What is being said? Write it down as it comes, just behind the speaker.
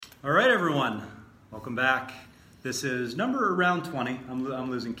All right, everyone, welcome back. This is number around 20. I'm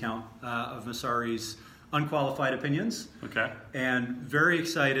losing count of Messari's unqualified opinions. Okay. And very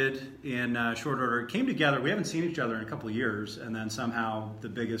excited in short order. It came together. We haven't seen each other in a couple of years, and then somehow the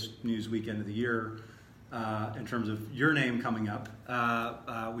biggest news weekend of the year, in terms of your name coming up,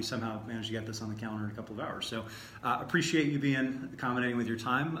 we somehow managed to get this on the calendar in a couple of hours. So appreciate you accommodating with your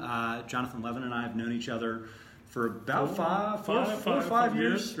time. Jonathan Levin and I have known each other for about four or five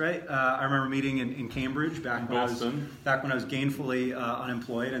years, right? I remember meeting in Cambridge back when I was gainfully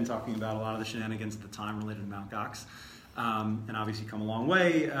unemployed and talking about a lot of the shenanigans at the time related to Mt. Gox. And obviously come a long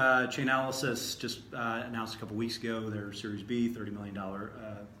way. Chainalysis just announced a couple weeks ago their Series B $30 million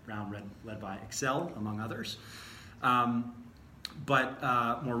round led by Accel, among others.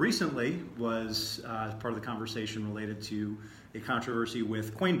 But more recently was part of the conversation related to a controversy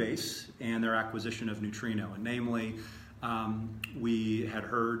with Coinbase and their acquisition of Neutrino. And namely, we had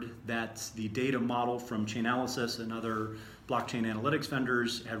heard that the data model from Chainalysis and other blockchain analytics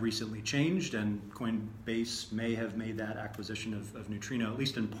vendors had recently changed, and Coinbase may have made that acquisition of Neutrino, at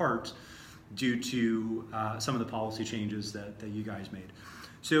least in part, due to some of the policy changes that you guys made.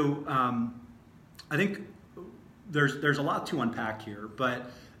 So I think there's a lot to unpack here,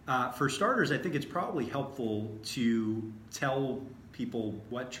 but for starters, I think it's probably helpful to tell people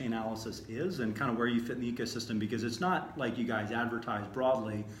what Chainalysis is and kind of where you fit in the ecosystem, because it's not like you guys advertise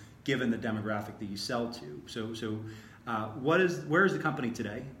broadly given the demographic that you sell to. So where is the company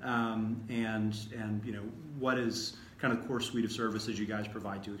today, and you know, what is kind of the core suite of services you guys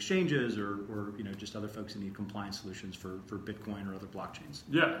provide to exchanges or you know, just other folks that need compliance solutions for Bitcoin or other blockchains?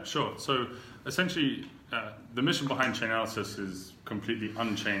 Yeah, sure. So essentially, the mission behind Chainalysis is completely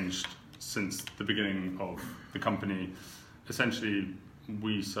unchanged since the beginning of the company. Essentially,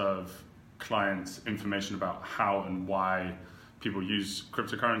 we serve clients information about how and why people use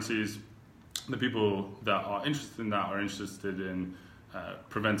cryptocurrencies. The people that are interested in that are interested in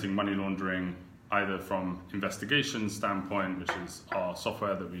preventing money laundering, either from investigation standpoint, which is our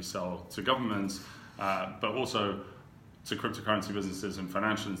software that we sell to governments, but also to cryptocurrency businesses and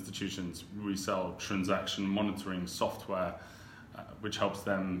financial institutions. We sell transaction monitoring software, which helps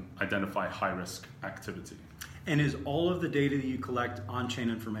them identify high-risk activity. And is all of the data that you collect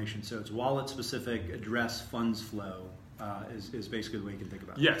on-chain information? So it's wallet-specific, address, funds flow, is basically the way you can think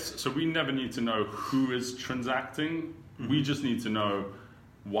about it. Yes, so we never need to know who is transacting. Mm-hmm. We just need to know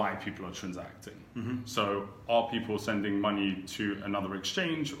why people are transacting. Mm-hmm. So are people sending money to another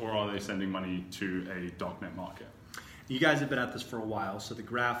exchange, or are they sending money to a darknet market? You guys have been at this for a while, so the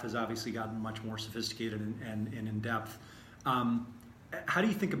graph has obviously gotten much more sophisticated and in depth. How do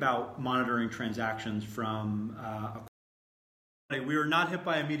you think about monitoring transactions from We were not hit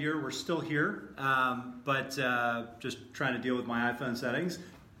by a meteor. We're still here, but just trying to deal with my iPhone settings.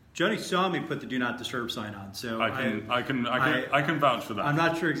 Joni saw me put the do not disturb sign on, so I can vouch for that. I'm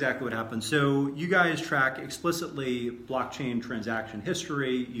not sure exactly what happened. So you guys track explicitly blockchain transaction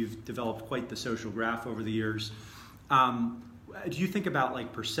history. You've developed quite the social graph over the years. Do you think about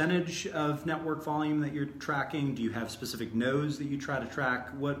like percentage of network volume that you're tracking? Do you have specific nodes that you try to track?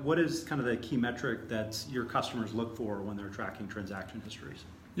 What is kind of the key metric that your customers look for when they're tracking transaction histories?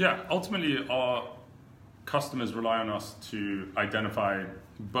 Yeah, ultimately our customers rely on us to identify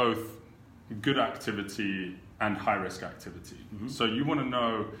both good activity and high-risk activity. Mm-hmm. So you want to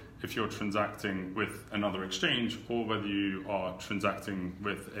know if you're transacting with another exchange or whether you are transacting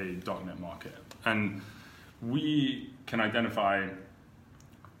with a darknet market. And we can identify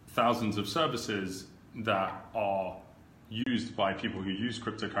thousands of services that are used by people who use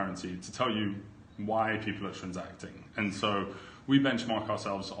cryptocurrency to tell you why people are transacting. And so we benchmark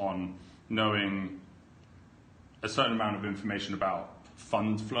ourselves on knowing a certain amount of information about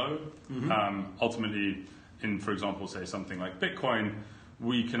fund flow. Mm-hmm. Ultimately, in, for example, say something like Bitcoin,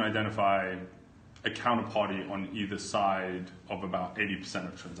 we can identify a counterparty on either side of about 80%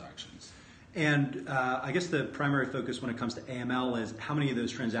 of transactions. And I guess the primary focus when it comes to AML is how many of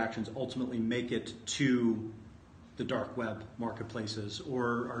those transactions ultimately make it to the dark web marketplaces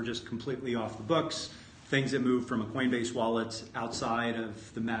or are just completely off the books, things that move from a Coinbase wallet outside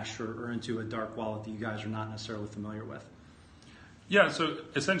of the mesh or into a dark wallet that you guys are not necessarily familiar with. Yeah, so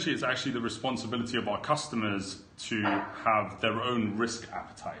essentially it's actually the responsibility of our customers to have their own risk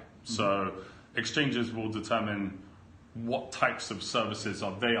appetite. Mm-hmm. So exchanges will determine what types of services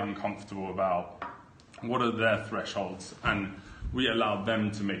are they uncomfortable about, what are their thresholds, and we allow them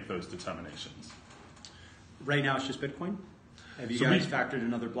to make those determinations. Right now it's just Bitcoin? Have you guys factored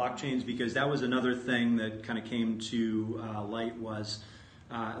in other blockchains? Because that was another thing that kind of came to light was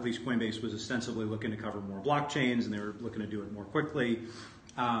at least Coinbase was ostensibly looking to cover more blockchains and they were looking to do it more quickly.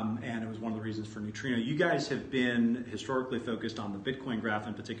 and it was one of the reasons for Neutrino. You guys have been historically focused on the Bitcoin graph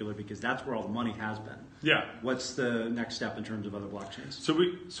in particular because that's where all the money has been. Yeah. What's the next step in terms of other blockchains?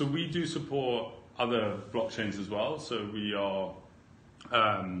 So we do support other blockchains as well. So we are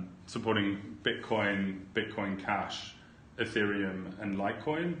supporting Bitcoin, Bitcoin Cash, Ethereum, and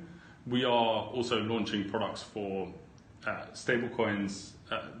Litecoin. We are also launching products for stablecoins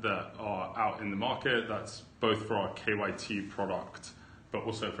that are out in the market. That's both for our KYT product, but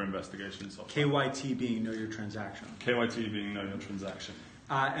also for investigation software. KYT being Know Your Transaction. KYT being Know Your Transaction.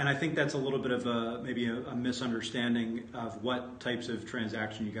 And I think that's a little bit of maybe a misunderstanding of what types of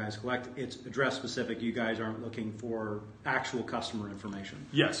transaction you guys collect. It's address specific. You guys aren't looking for actual customer information.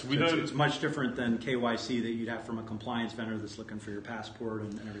 Yes, we know. It's much different than KYC that you'd have from a compliance vendor that's looking for your passport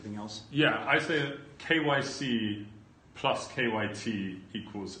and everything else. Yeah, I say KYC plus KYT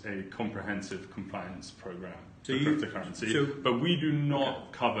equals a comprehensive compliance program for cryptocurrency. But we do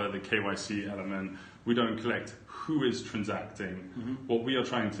not cover the KYC element. We don't collect who is transacting. Mm-hmm. What we are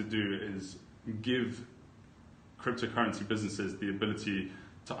trying to do is give cryptocurrency businesses the ability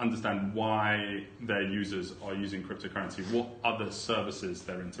to understand why their users are using cryptocurrency, what other services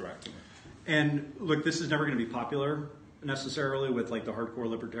they're interacting with. And look, this is never going to be popular necessarily with like the hardcore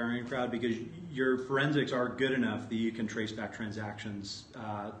libertarian crowd because your forensics are good enough that you can trace back transactions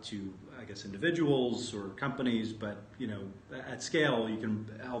to, I guess, individuals or companies, but you know, at scale, you can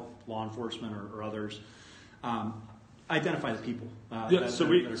help law enforcement or others identify the people.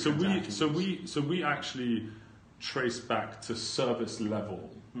 So we actually trace back to service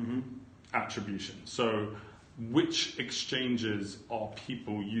level attribution. So which exchanges are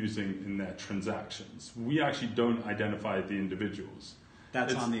people using in their transactions? We actually don't identify the individuals.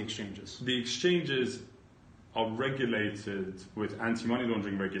 That's on the exchanges. The exchanges are regulated with anti-money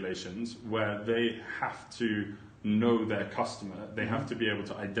laundering regulations where they have to know their customer. They have to be able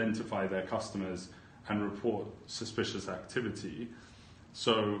to identify their customers and report suspicious activity.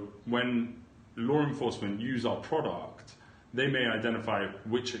 So when law enforcement use our product, they may identify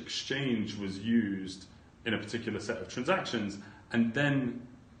which exchange was used in a particular set of transactions, and then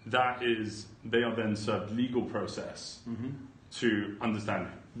they are then served legal process to understand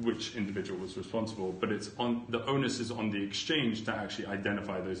which individual was responsible. But the onus is on the exchange to actually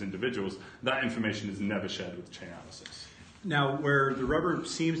identify those individuals. That information is never shared with Chainalysis. Now, where the rubber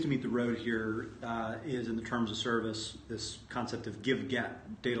seems to meet the road here is in the terms of service, this concept of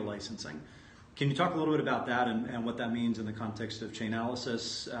give-get data licensing. Can you talk a little bit about that and what that means in the context of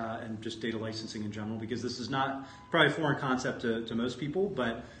Chainalysis and just data licensing in general? Because this is not probably a foreign concept to most people,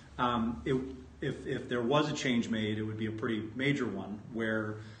 but if there was a change made, it would be a pretty major one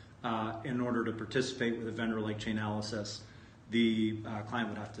where in order to participate with a vendor like Chainalysis, the client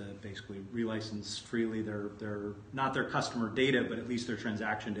would have to basically relicense freely their not their customer data, but at least their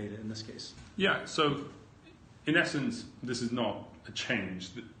transaction data in this case. Yeah, so in essence, this is not a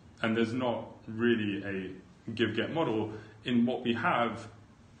change, and there's not really a give-get model. In what we have,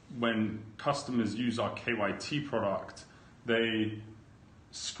 when customers use our KYT product, they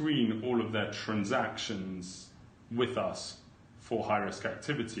screen all of their transactions with us for high-risk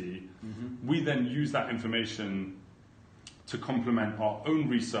activity. We then use that information to complement our own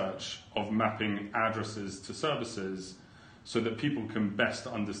research of mapping addresses to services so that people can best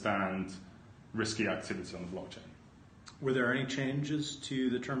understand risky activity on the blockchain. Were there any changes to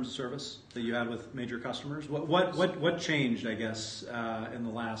the terms of service that you had with major customers? What changed, I guess, in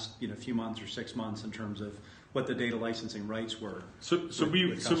the last few months or 6 months in terms of what the data licensing rights were? So we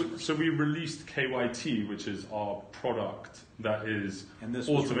released KYT, which is our product that is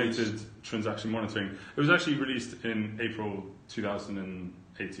automated transaction monitoring. It was actually released in April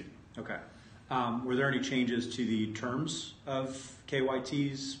 2018. Okay. Were there any changes to the terms of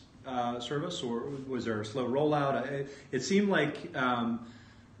KYT's service, or was there a slow rollout? It seemed like from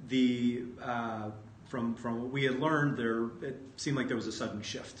what we had learned, it seemed like there was a sudden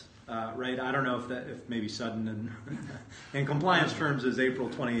shift. Right? I don't know if maybe sudden and in compliance terms is April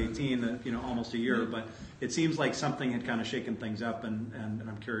 2018, almost a year, but it seems like something had kind of shaken things up, and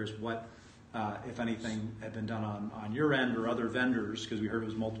I'm curious what, if anything, had been done on your end or other vendors, because we heard it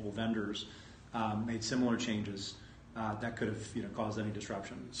was multiple vendors, made similar changes that could have caused any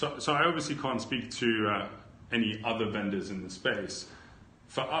disruption. So I obviously can't speak to any other vendors in the space.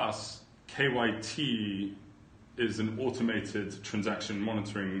 For us, KYT is an automated transaction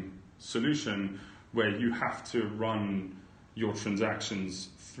monitoring solution where you have to run your transactions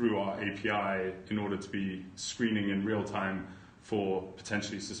through our API in order to be screening in real time for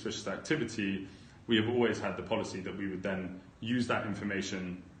potentially suspicious activity. We have always had the policy that we would then use that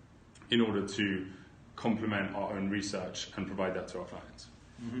information in order to complement our own research and provide that to our clients.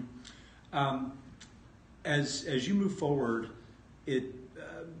 As you move forward,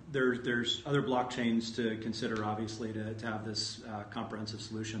 there's other blockchains to consider, obviously, to have this comprehensive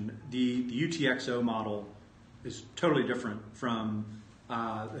solution. The UTXO model is totally different from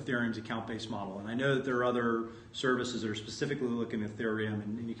Ethereum's account-based model, and I know that there are other services that are specifically looking at Ethereum,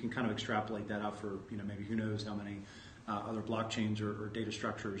 and you can kind of extrapolate that out for maybe who knows how many other blockchains or data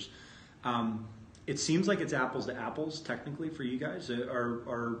structures. It seems like it's apples to apples technically for you guys.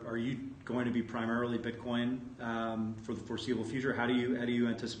 Are you going to be primarily Bitcoin for the foreseeable future? How do you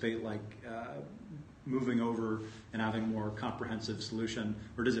anticipate moving over and having a more comprehensive solution,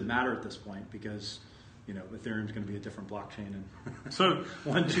 or does it matter at this point because Ethereum's going to be a different blockchain in so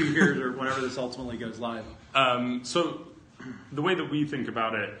 1-2 years or whenever this ultimately goes live? So the way that we think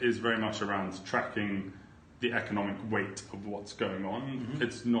about it is very much around tracking the economic weight of what's going on. Mm-hmm.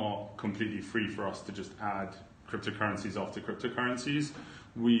 It's not completely free for us to just add cryptocurrencies after cryptocurrencies.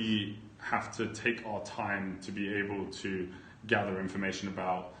 We have to take our time to be able to gather information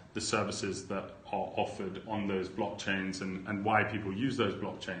about the services that are offered on those blockchains and why people use those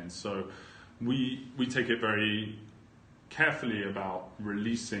blockchains. So we take it very carefully about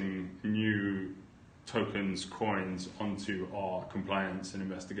releasing new tokens, coins onto our compliance and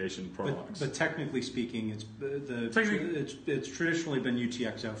investigation products. But technically speaking, it's traditionally been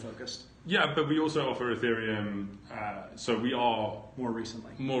UTXO focused. Yeah, but we also offer Ethereum. So we are more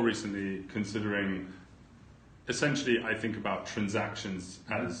recently considering. Essentially, I think about transactions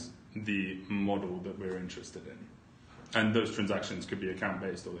as the model that we're interested in, and those transactions could be account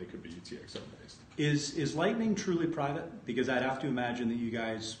based or they could be UTXO based. Is Lightning truly private? Because I'd have to imagine that you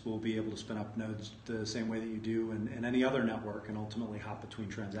guys will be able to spin up nodes the same way that you do in any other network and ultimately hop between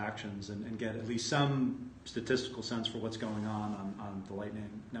transactions and get at least some statistical sense for what's going on the Lightning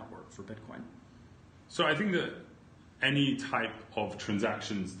network for Bitcoin. So I think that any type of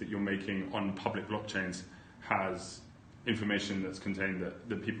transactions that you're making on public blockchains has information that's contained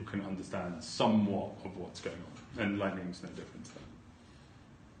that people can understand somewhat of what's going on. And Lightning's no different to that.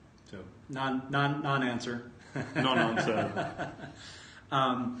 So non-answer. Non-answer.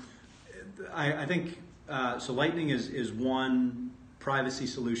 I think so. Lightning is one privacy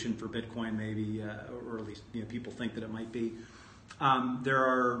solution for Bitcoin, maybe, or at least people think that it might be. There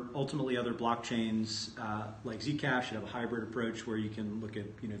are ultimately other blockchains like Zcash that have a hybrid approach where you can look at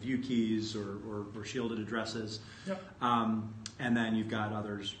view keys or shielded addresses. Yep. And then you've got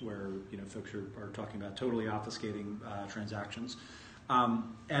others where folks are talking about totally obfuscating transactions.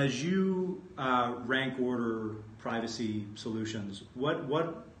 As you rank order privacy solutions, what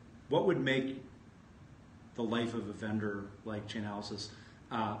would make the life of a vendor like Chainalysis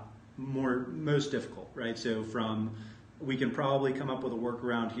most difficult, right? So from we can probably come up with a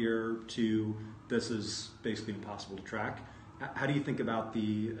workaround here to this is basically impossible to track. How do you think about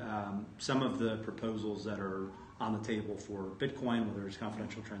the some of the proposals that are on the table for Bitcoin, whether it's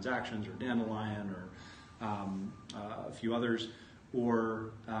confidential transactions or Dandelion or a few others,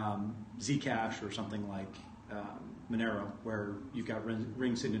 or Zcash or something like Monero, where you've got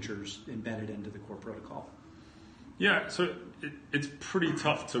ring signatures embedded into the core protocol? Yeah, so it's pretty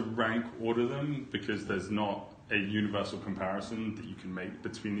tough to rank order them because there's not a universal comparison that you can make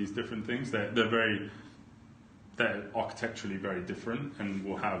between these different things. They're architecturally very different and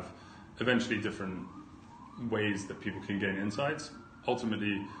will have eventually different ways that people can gain insights.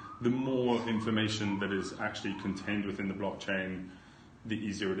 Ultimately, the more information that is actually contained within the blockchain, the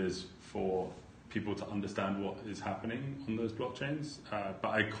easier it is for people to understand what is happening on those blockchains. But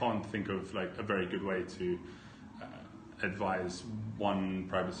I can't think of a very good way to advise one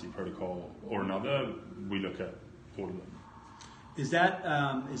privacy protocol or another. We look at all of them. Is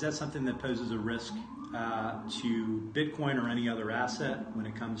that something that poses a risk to Bitcoin or any other asset when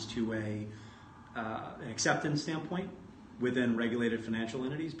it comes to an acceptance standpoint within regulated financial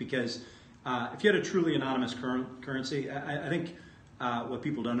entities? Because if you had a truly anonymous currency, I think what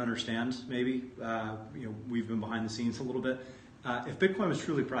people don't understand, maybe we've been behind the scenes a little bit. If Bitcoin was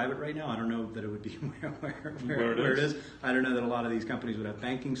truly private right now, I don't know that it would be where it is. I don't know that a lot of these companies would have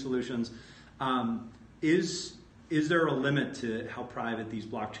banking solutions. Is there a limit to how private these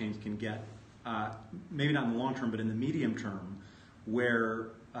blockchains can get? Maybe not in the long term, but in the medium term, where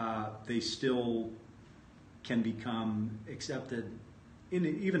they still can become accepted in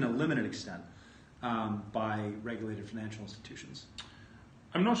even a limited extent by regulated financial institutions.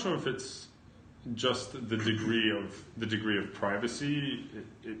 I'm not sure if it's just the degree of privacy.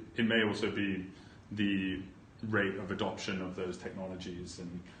 It may also be the rate of adoption of those technologies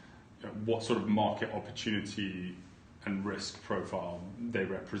and what sort of market opportunity and risk profile they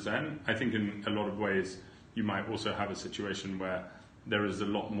represent. I think in a lot of ways you might also have a situation where there is a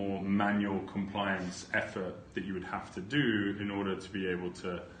lot more manual compliance effort that you would have to do in order to be able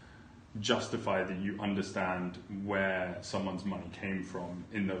to justify that you understand where someone's money came from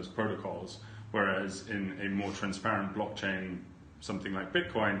in those protocols. Whereas in a more transparent blockchain, something like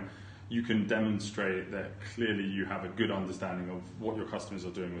Bitcoin, you can demonstrate that clearly you have a good understanding of what your customers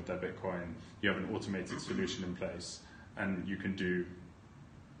are doing with their Bitcoin. You have an automated solution in place, and you can do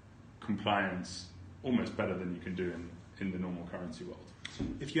compliance almost better than you can do in the normal currency world.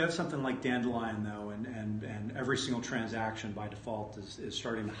 If you have something like Dandelion, though, and every single transaction by default is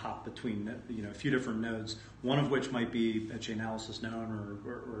starting to hop between a few different nodes, one of which might be a Chainalysis node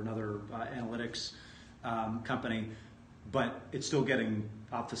or another analytics company, but it's still getting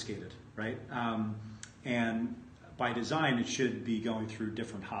obfuscated, right? And by design, it should be going through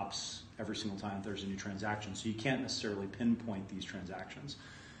different hops every single time there's a new transaction, so you can't necessarily pinpoint these transactions.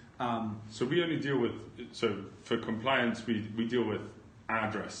 So we only deal with, for compliance, we deal with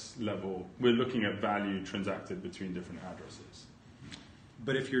address level. We're looking at value transacted between different addresses.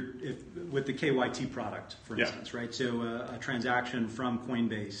 But if with the KYT product, for instance, right? So a transaction from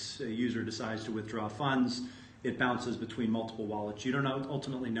Coinbase, a user decides to withdraw funds, it bounces between multiple wallets. You don't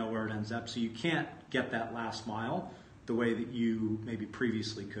ultimately know where it ends up, so you can't get that last mile the way that you maybe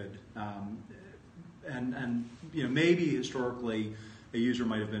previously could. And maybe historically a user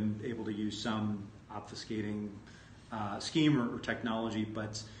might have been able to use some obfuscating scheme or technology,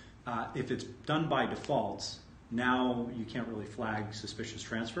 but if it's done by default, now you can't really flag suspicious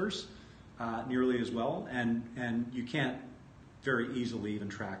transfers nearly as well, and you can't very easily even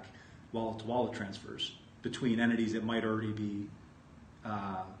track wallet-to-wallet transfers between entities that might already be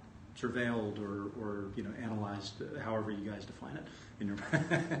surveilled or analyzed, however you guys define it in your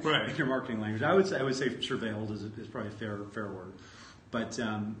in your marketing language. I would say surveilled is probably a fair word. But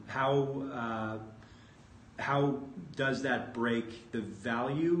how does that break the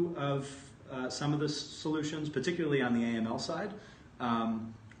value of some of the solutions, particularly on the AML side,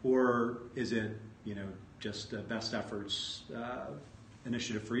 or is it just a best efforts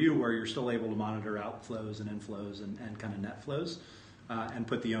initiative for you, where you're still able to monitor outflows and inflows and kind of net flows, and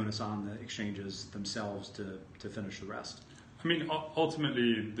put the onus on the exchanges themselves to finish the rest? I mean,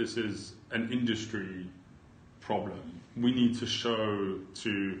 ultimately, this is an industry problem. We need to show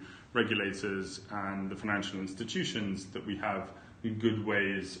to regulators and the financial institutions that we have good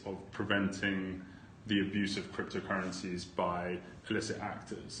ways of preventing the abuse of cryptocurrencies by illicit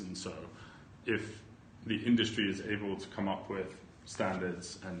actors. And so if the industry is able to come up with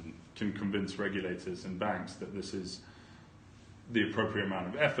standards and can convince regulators and banks that this is the appropriate amount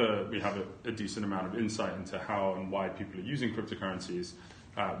of effort, we have a decent amount of insight into how and why people are using cryptocurrencies,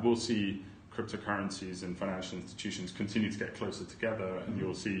 we'll see cryptocurrencies and financial institutions continue to get closer together, and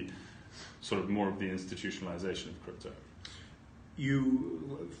you'll see sort of more of the institutionalization of crypto.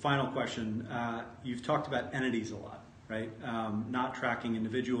 Final question. You've talked about entities a lot, right? Not tracking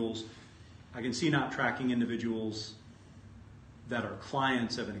individuals. I can see not tracking individuals that are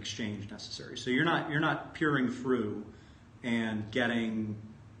clients of an exchange necessary. So you're not peering through and getting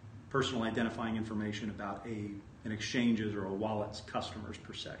personal identifying information about an exchange's or a wallet's customers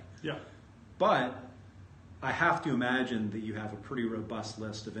per se. Yeah. But I have to imagine that you have a pretty robust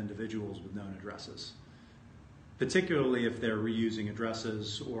list of individuals with known addresses, particularly if they're reusing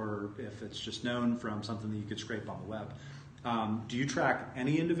addresses or if it's just known from something that you could scrape on the web. Do you track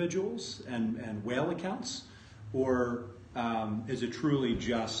any individuals and whale accounts, or is it truly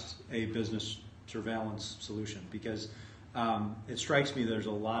just a business surveillance solution? Because it strikes me there's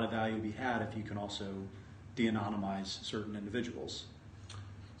a lot of value to be had if you can also de-anonymize certain individuals.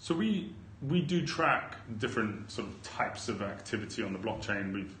 So we do track different sort of types of activity on the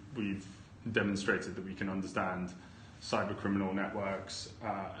blockchain. We've demonstrated that we can understand cyber criminal networks,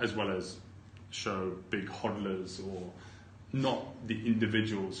 as well as show big hodlers, or not the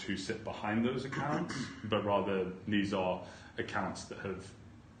individuals who sit behind those accounts, but rather these are accounts that have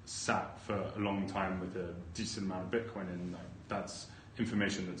sat for a long time with a decent amount of Bitcoin in. That's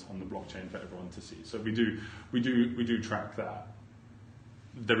information that's on the blockchain for everyone to see. So we do track that.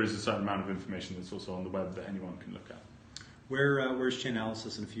 There is a certain amount of information that's also on the web that anyone can look at. Where's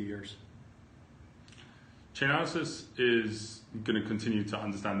Chainalysis in a few years? Chainalysis is going to continue to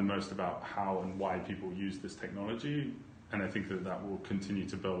understand the most about how and why people use this technology, and I think that will continue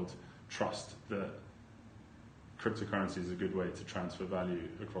to build trust that cryptocurrency is a good way to transfer value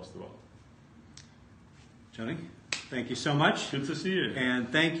across the world. Johnny, thank you so much. Good to see you. And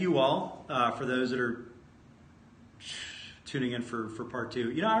thank you all for those that are tuning in for part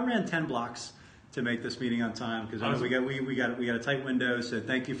 2. I ran 10 blocks to make this meeting on time because we got a tight window. So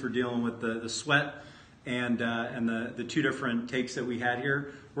thank you for dealing with the sweat and the two different takes that we had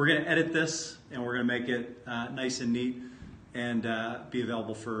here. We're going to edit this, and we're going to make it nice and neat, and be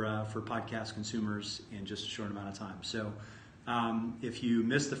available for podcast consumers in just a short amount of time. So if you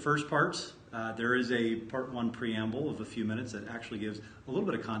missed the first part, there is a part 1 preamble of a few minutes that actually gives a little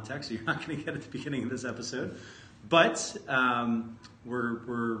bit of context, so you're not going to get at the beginning of this episode. But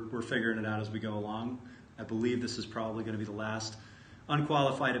we're figuring it out as we go along. I believe this is probably going to be the last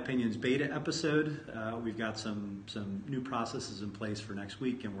Unqualified Opinions beta episode. We've got some new processes in place for next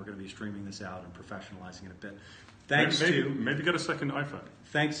week, and we're going to be streaming this out and professionalizing it a bit. Maybe get a second iPhone.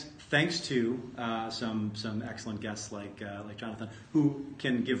 Thanks to some excellent guests like Jonathan, who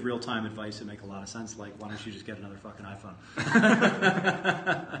can give real time advice and make a lot of sense. Like, why don't you just get another fucking iPhone?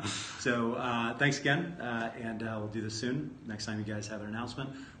 So thanks again, and we'll do this soon. Next time you guys have an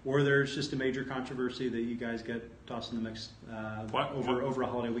announcement, or there's just a major controversy that you guys get tossed in the mix over a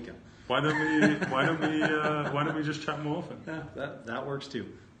holiday weekend. Why don't we just chat more often? Yeah, that works too.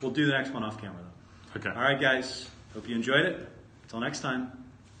 We'll do the next one off camera though. Okay. All right, guys. Hope you enjoyed it. Until next time.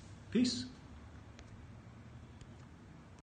 Peace.